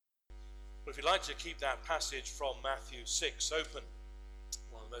But if you'd like to keep that passage from Matthew 6 open,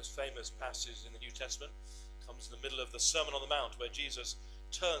 one of the most famous passages in the New Testament, comes in the middle of the Sermon on the Mount, where Jesus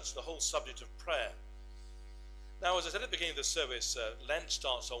turns to the whole subject of prayer. Now, as I said at the beginning of the service, Lent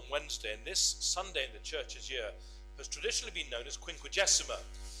starts on Wednesday, and this Sunday in the church's year has traditionally been known as Quinquagesima,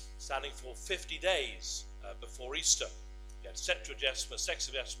 standing for 50 days before Easter. You had Septuagesima,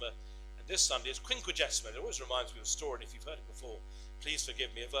 Sexagesima, and this Sunday is Quinquagesima. It always reminds me of a story, and if you've heard it before, please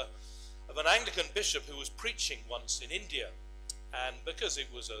forgive me, of an Anglican bishop who was preaching once in India, and because it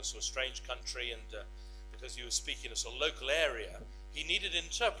was a sort of strange country and because he was speaking a sort of local area, he needed an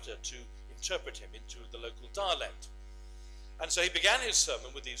interpreter to interpret him into the local dialect. And so he began his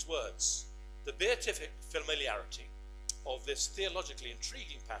sermon with these words: "The beatific familiarity of this theologically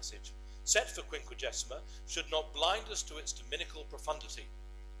intriguing passage set for Quinquagesima should not blind us to its dominical profundity."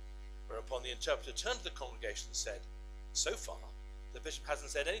 Whereupon the interpreter turned to the congregation and said, "So far, the bishop hasn't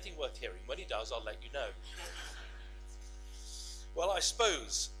said anything worth hearing. When he does, I'll let you know." Well, I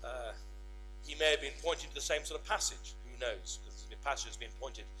suppose he may have been pointing to the same sort of passage. Who knows? Because the passage has been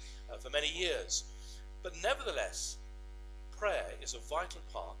pointed for many years. But nevertheless, prayer is a vital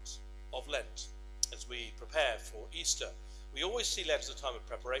part of Lent. As we prepare for Easter, we always see Lent as a time of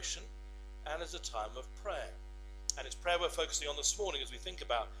preparation and as a time of prayer. And it's prayer we're focusing on this morning as we think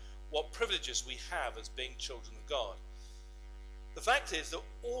about what privileges we have as being children of God. The fact is that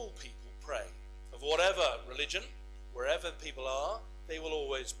all people pray. Of whatever religion, wherever people are, they will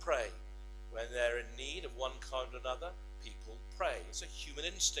always pray. When they're in need of one kind or another, people pray. It's a human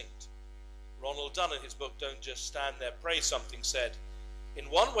instinct. Ronald Dunn, in his book Don't Just Stand There, Pray Something, said, "In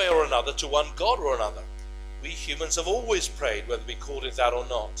one way or another, to one God or another, we humans have always prayed, whether we called it that or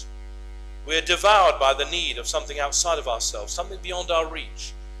not. We are devoured by the need of something outside of ourselves, something beyond our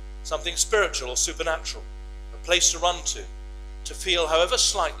reach, something spiritual or supernatural, a place to run to feel, however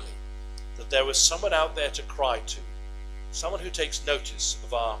slightly, that there is someone out there to cry to, someone who takes notice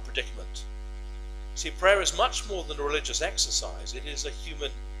of our predicament." See, prayer is much more than a religious exercise. It is a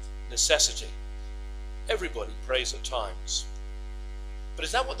human necessity. Everybody prays at times. But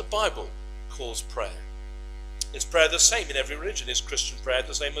is that what the Bible calls prayer? Is prayer the same in every religion? Is Christian prayer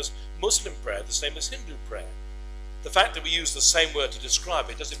the same as Muslim prayer, the same as Hindu prayer? The fact that we use the same word to describe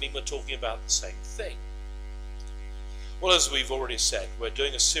it doesn't mean we're talking about the same thing. Well, as we've already said, we're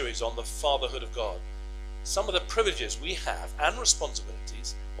doing a series on the fatherhood of God, some of the privileges we have and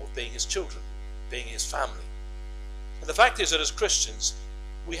responsibilities of being his children, being his family. And the fact is that as Christians,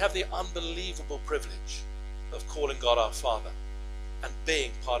 we have the unbelievable privilege of calling God our Father and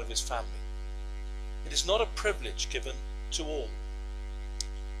being part of his family. It is not a privilege given to all.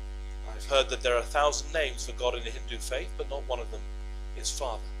 I've heard that there are 1,000 names for God in the Hindu faith, but not one of them is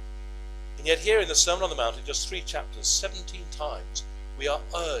Father. And yet here in the Sermon on the Mount, in just 3 chapters, 17 times, we are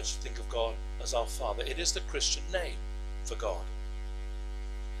urged to think of God as our Father. It is the Christian name for God.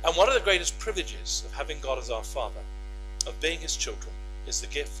 And one of the greatest privileges of having God as our Father, of being his children, is the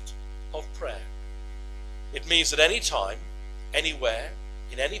gift of prayer. It means that any time, anywhere,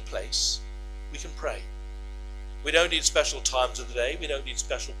 in any place, we can pray. We don't need special times of the day. We don't need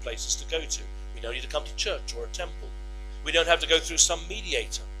special places to go to. We don't need to come to church or a temple. We don't have to go through some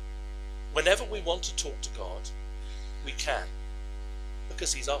mediator. Whenever we want to talk to God, we can,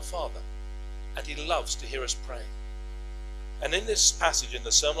 because he's our Father, and he loves to hear us pray. And in this passage in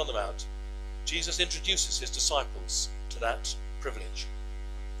the Sermon on the Mount, Jesus introduces his disciples to that privilege.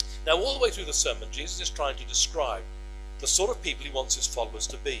 Now, all the way through the sermon, Jesus is trying to describe the sort of people he wants his followers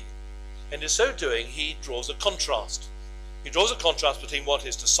to be. And in so doing, he draws a contrast. He draws a contrast between what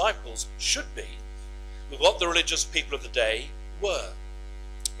his disciples should be with what the religious people of the day were.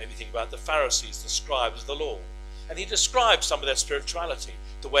 Maybe think about the Pharisees, the scribes of the law. And he describes some of their spirituality,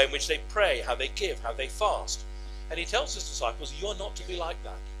 the way in which they pray, how they give, how they fast. And he tells his disciples, you are not to be like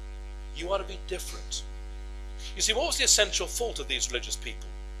that. You are to be different. You see, what was the essential fault of these religious people?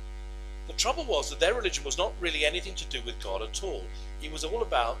 The trouble was that their religion was not really anything to do with God at all. It was all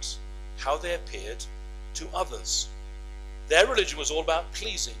about how they appeared to others. Their religion was all about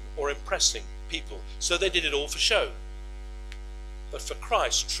pleasing or impressing people, so they did it all for show. But for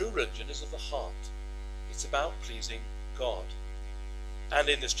Christ, true religion is of the heart. It's about pleasing God. And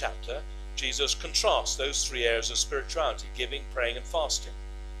in this chapter, Jesus contrasts those 3 areas of spirituality, giving, praying, and fasting,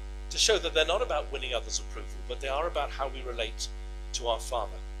 to show that they're not about winning others' approval, but they are about how we relate to our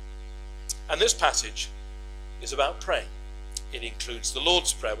Father. And this passage is about praying. It includes the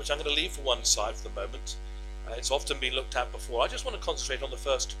Lord's Prayer, which I'm going to leave for one side for the moment. It's often been looked at before. I just want to concentrate on the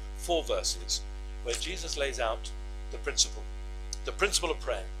first 4 verses, where Jesus lays out the principle of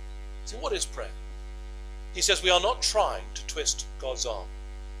prayer. See, what is prayer? He says we are not trying to twist God's arm.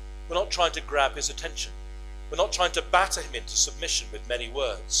 We're not trying to grab his attention. We're not trying to batter him into submission with many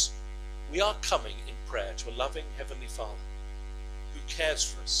words. We are coming in prayer to a loving Heavenly Father who cares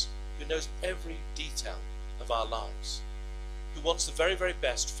for us, who knows every detail of our lives, who wants the very, very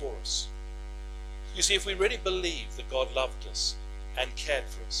best for us. You see, if we really believe that God loved us and cared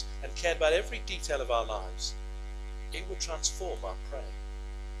for us and cared about every detail of our lives, it would transform our praying.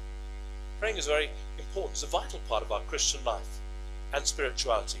 Praying is very important. It's a vital part of our Christian life and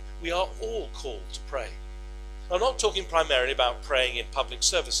spirituality. We are all called to pray. I'm not talking primarily about praying in public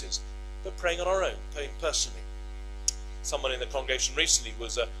services, but praying on our own, praying personally. Someone in the congregation recently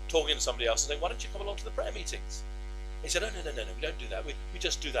was talking to somebody else and saying, why don't you come along to the prayer meetings? He said, oh, no, we don't do that. We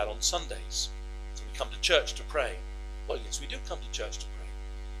just do that on Sundays. So we come to church to pray. Well, yes, we do come to church to pray.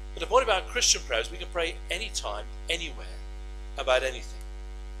 But the point about Christian prayer is we can pray anytime, anywhere, about anything.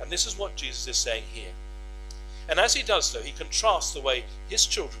 And this is what Jesus is saying here. And as he does so, he contrasts the way his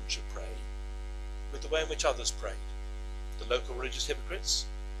children should pray with the way in which others prayed. The local religious hypocrites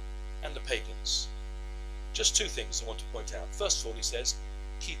and the pagans. Just two things I want to point out. First of all, he says,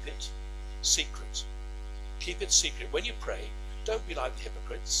 keep it secret. Keep it secret. When you pray, don't be like the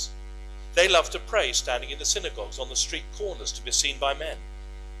hypocrites. They love to pray standing in the synagogues on the street corners to be seen by men.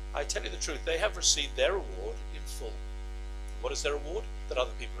 I tell you the truth, they have received their reward in full. What is their reward? That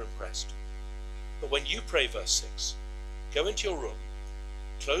other people are impressed. But when you pray, verse 6, go into your room,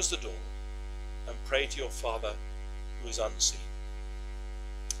 close the door, and pray to your Father who is unseen.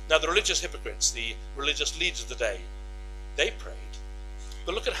 Now the religious hypocrites, the religious leaders of the day, they prayed.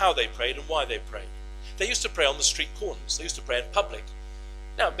 But look at how they prayed and why they prayed. They used to pray on the street corners. They used to pray in public.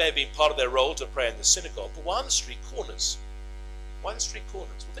 Now it may have been part of their role to pray in the synagogue, but why on the street corners? Why the street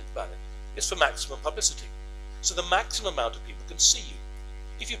corners? Well, think about it. It's for maximum publicity. So the maximum amount of people can see you.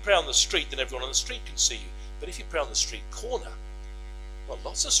 If you pray on the street, then everyone on the street can see you. But if you pray on the street corner, well,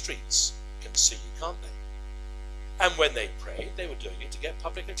 lots of streets can see you, can't they? And when they prayed, they were doing it to get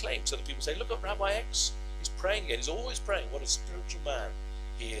public acclaim. So that people say, look at Rabbi X. He's praying again. He's always praying. What a spiritual man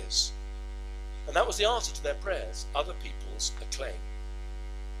he is. And that was the answer to their prayers, other people's acclaim.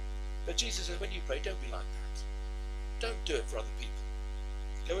 But Jesus says, when you pray, don't be like that. Don't do it for other people.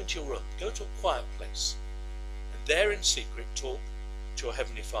 Go into your room. Go to a quiet place. And there in secret, talk to your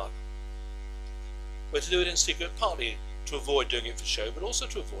Heavenly Father. We're to do it in secret, partly to avoid doing it for show, but also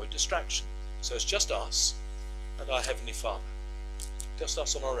to avoid distraction. So it's just us and our Heavenly Father. Just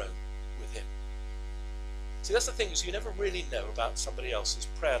us on our own with Him. See, that's the thing, is you never really know about somebody else's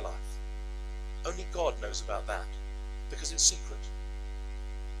prayer life. Only God knows about that, because it's secret.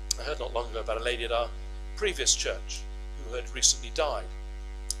 I heard not long ago about a lady at our previous church who had recently died.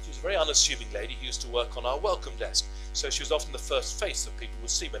 She was a very unassuming lady who used to work on our welcome desk, so she was often the first face that people would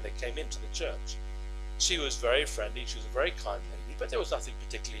see when they came into the church. She was very friendly, she was a very kind lady, but there was nothing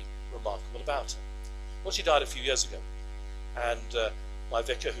particularly remarkable about her. Well, she died a few years ago, and my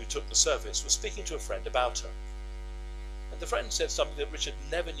vicar who took the service was speaking to a friend about her. And the friend said something that Richard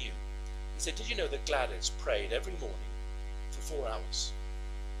never knew. He said, did you know that Gladys prayed every morning for 4 hours?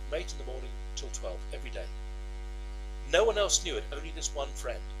 From 8 in the morning till 12 every day. No one else knew it, only this one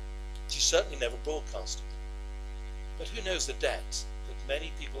friend. She certainly never broadcast it. But who knows the debt that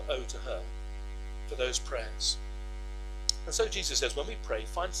many people owe to her for those prayers? And so Jesus says, when we pray,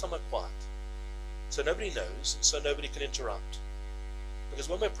 find somewhere quiet, so nobody knows and so nobody can interrupt. Because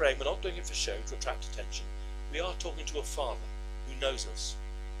when we're praying, we're not doing it for show, to attract attention. We are talking to a Father who knows us,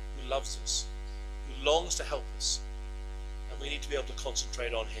 who loves us, who longs to help us, and we need to be able to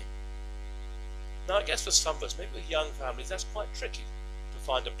concentrate on Him. Now, I guess for some of us, maybe with young families, that's quite tricky to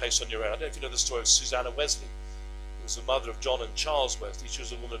find a place on your own. I don't know if you know the story of Susanna Wesley, who was the mother of John and Charles Wesley. She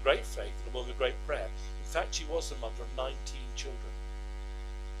was a woman of great faith and a woman of great prayer. In fact, she was the mother of 19 children.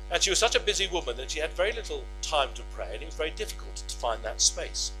 And she was such a busy woman that she had very little time to pray, and it was very difficult to find that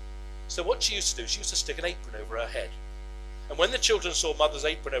space. So what she used to do, she used to stick an apron over her head. And when the children saw Mother's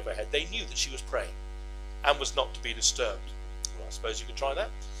apron over her head, they knew that she was praying and was not to be disturbed. Well, I suppose you could try that.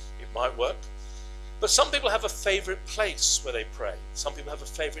 It might work. But some people have a favourite place where they pray. Some people have a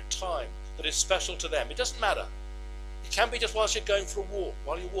favourite time that is special to them. It doesn't matter. It can be just whilst you're going for a walk,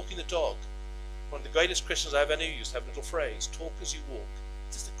 while you're walking the dog. One of the greatest Christians I ever knew used to have a little phrase, talk as you walk.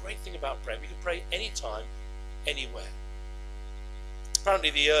 This is the great thing about prayer. We can pray anytime, anywhere. Apparently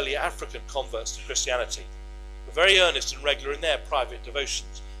the early African converts to Christianity were very earnest and regular in their private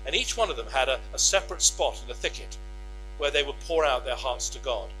devotions. And each one of them had a separate spot in the thicket where they would pour out their hearts to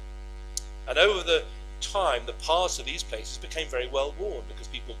God. And over the time, the paths to these places became very well worn because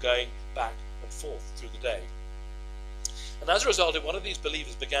people were going back and forth through the day. And as a result, if one of these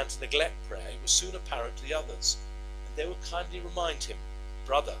believers began to neglect prayer, it was soon apparent to the others. And they would kindly remind him,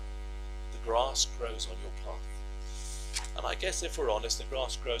 brother, the grass grows on your path. And I guess if we're honest, the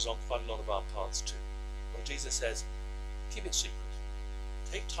grass grows on quite a lot of our paths too. Well, Jesus says, keep it secret.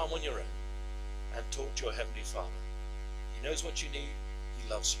 Take time on your own and talk to your Heavenly Father. He knows what you need, He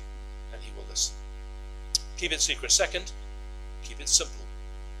loves you, and He will listen. Keep it secret. Second, keep it simple.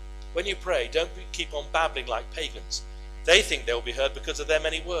 When you pray, don't keep on babbling like pagans. They think they will be heard because of their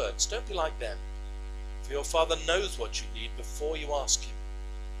many words. Don't be like them. For your Father knows what you need before you ask Him.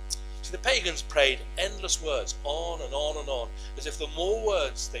 See, the pagans prayed endless words, on and on and on, as if the more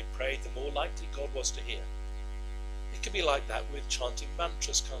words they prayed, the more likely God was to hear. It can be like that with chanting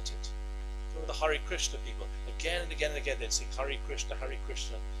mantras, can't it? Remember the Hare Krishna people? Again and again and again they'd sing Hare Krishna, Hare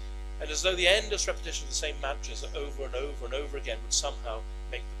Krishna. And as though the endless repetition of the same mantras over and over and over again would somehow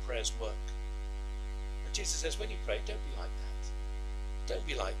make the prayers work. And Jesus says, when you pray, don't be like that. Don't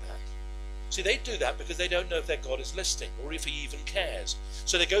be like that. See, they do that because they don't know if their God is listening or if He even cares.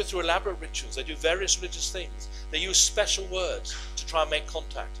 So they go through elaborate rituals, they do various religious things, they use special words to try and make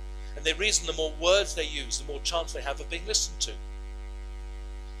contact. And they reason the more words they use, the more chance they have of being listened to.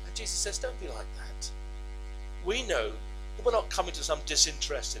 And Jesus says, don't be like that. We know that we're not coming to some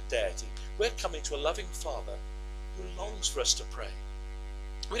disinterested deity. We're coming to a loving Father who longs for us to pray.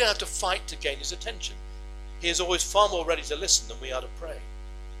 We don't have to fight to gain His attention. He is always far more ready to listen than we are to pray.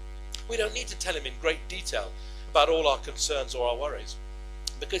 We don't need to tell Him in great detail about all our concerns or our worries,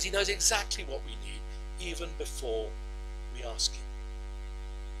 because He knows exactly what we need even before we ask Him.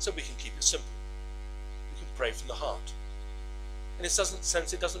 So we can keep it simple. We can pray from the heart. In this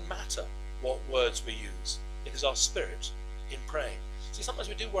sense, it doesn't matter what words we use. It is our spirit in praying. See, sometimes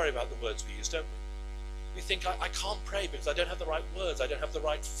we do worry about the words we use, don't we? We think, I can't pray because I don't have the right words, I don't have the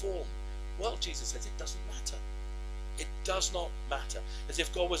right form. Well, Jesus says it doesn't matter. It does not matter. As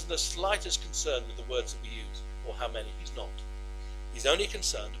if God was in the slightest concern with the words that we use, or how many. He's not. He's only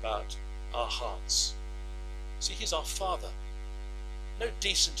concerned about our hearts. See, He's our Father. No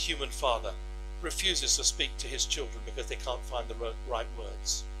decent human father refuses to speak to his children because they can't find the right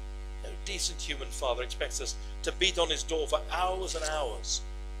words. No decent human father expects us to beat on his door for hours and hours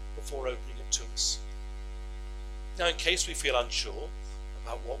before opening it to us. Now, in case we feel unsure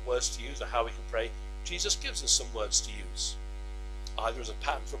about what words to use or how we can pray, Jesus gives us some words to use, either as a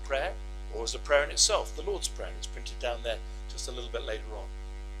pattern for prayer or as a prayer in itself. The Lord's Prayer is printed down there just a little bit later on.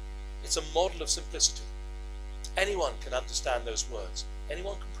 It's a model of simplicity. Anyone can understand those words.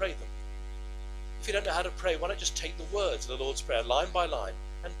 Anyone can pray them. If you don't know how to pray, why not just take the words of the Lord's Prayer line by line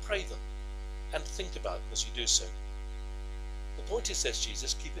and pray them and think about them as you do so. The point is, says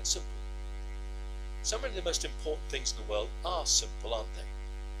Jesus, keep it simple. Some of the most important things in the world are simple, aren't they?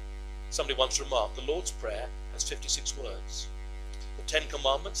 Somebody once remarked the Lord's Prayer has 56 words. The Ten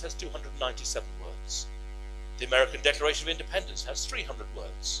Commandments has 297 words. The American Declaration of Independence has 300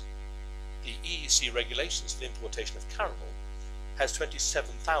 words. The EEC regulations for the importation of caramel has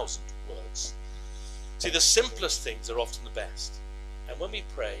 27,000 words. See, the simplest things are often the best. And when we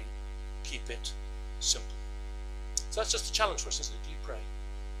pray, keep it simple. So that's just a challenge for us, isn't it? Do you pray?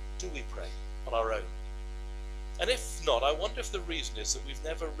 Do we pray on our own? And if not, I wonder if the reason is that we've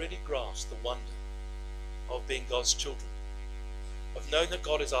never really grasped the wonder of being God's children, of knowing that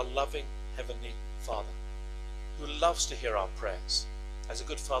God is our loving Heavenly Father, who loves to hear our prayers, as a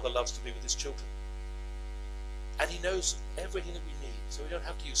good father loves to be with his children. And He knows everything that we need, so we don't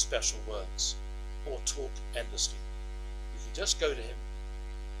have to use special words or talk endlessly. We can just go to Him,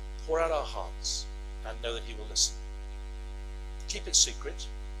 pour out our hearts, and know that He will listen. Keep it secret.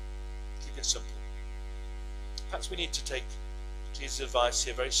 Keep it simple. Perhaps we need to take Jesus' advice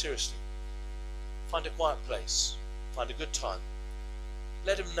here very seriously. Find a quiet place. Find a good time.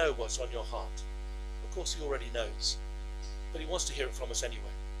 Let Him know what's on your heart. Of course, He already knows, but He wants to hear it from us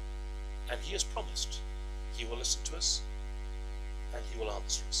anyway. And He has promised He will listen to us and He will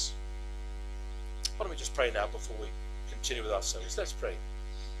answer us. Why don't we just pray now before we continue with our service? Let's pray.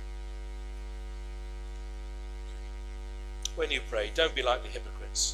 When you pray, don't be like the hypocrites.